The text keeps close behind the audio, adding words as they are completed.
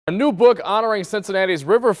A new book honoring Cincinnati's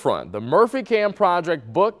riverfront. The Murphy Cam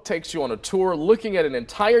Project book takes you on a tour looking at an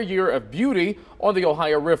entire year of beauty on the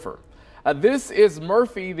Ohio River. This is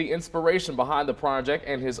Murphy, the inspiration behind the project,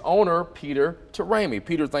 and his owner, Peter Teremi.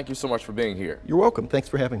 Peter, thank you so much for being here. You're welcome. Thanks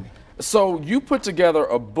for having me. So you put together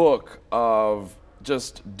a book of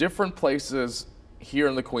just different places here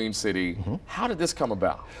in the Queen City. How did this come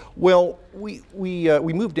about? Well, we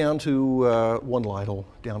moved down to One Lytle,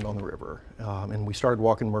 down on the river, and we started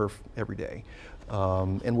walking Murph every day.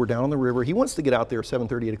 And we're down on the river. He wants to get out there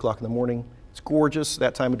 7:30, 8 o'clock in the morning. It's gorgeous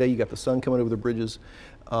that time of day. You got the sun coming over the bridges.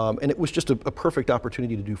 And it was just a perfect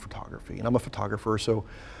opportunity to do photography. And I'm a photographer, so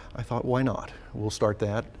I thought, why not? We'll start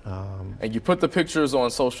that. And you put the pictures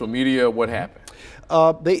on social media. What happened?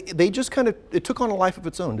 They just kind of, it took on a life of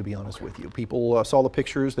its own, to be honest with you. People saw the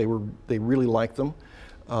pictures, they really liked them,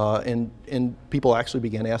 and people actually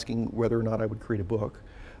began asking whether or not I would create a book.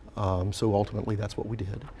 So ultimately, that's what we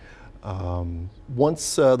did.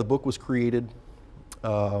 Once the book was created,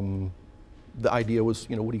 the idea was,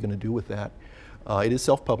 what are you going to do with that? It is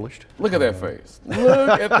self-published. Look at that face.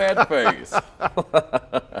 Look at that face.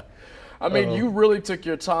 I mean, you really took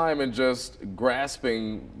your time in just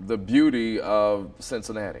grasping the beauty of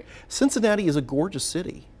Cincinnati. Cincinnati is a gorgeous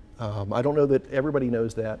city. I don't know that everybody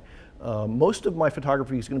knows that. Most of my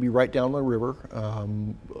photography is going to be right down the river.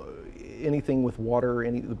 Anything with water,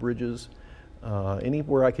 any of the bridges,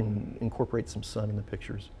 anywhere I can incorporate some sun in the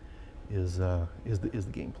pictures is the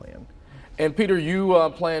game plan. And Peter, you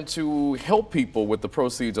plan to help people with the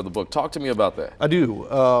proceeds of the book. Talk to me about that. I do.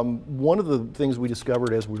 One of the things we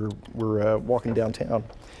discovered as we were walking downtown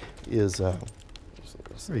is, there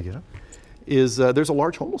you go, is there's a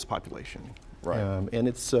large homeless population. Right. And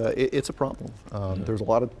it's a problem. There's a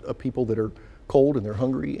lot of people that are cold and they're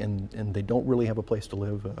hungry and they don't really have a place to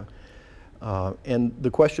live. And the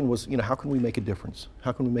question was, how can we make a difference?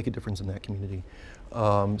 How can we make a difference in that community?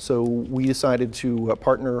 So we decided to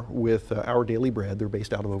partner with Our Daily Bread. They're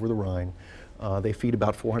based out of over the Rhine. They feed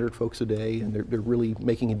about 400 folks a day, and they're really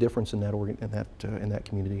making a difference in that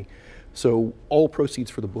community. So all proceeds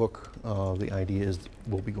for the book, the idea is,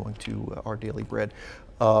 will be going to Our Daily Bread.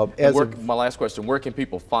 My last question: where can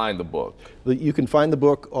people find the book? You can find the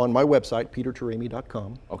book on my website,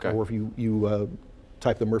 peterteremi.com. Okay. Or if you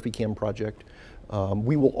type the Murphy Cam Project.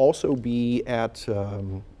 We will also be at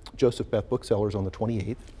Joseph Beth Booksellers on the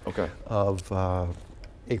 28th of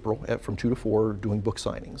April from 2 to 4 doing book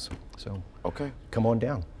signings. So come on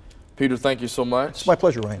down. Peter, thank you so much. It's my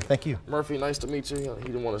pleasure, Ryan. Thank you. Murphy, nice to meet you. He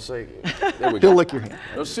didn't want to say it. There we He'll go. lick your hand.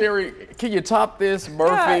 No, Sherry, can you top this?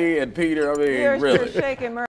 Murphy and Peter, I mean, You're really. shaking Murphy.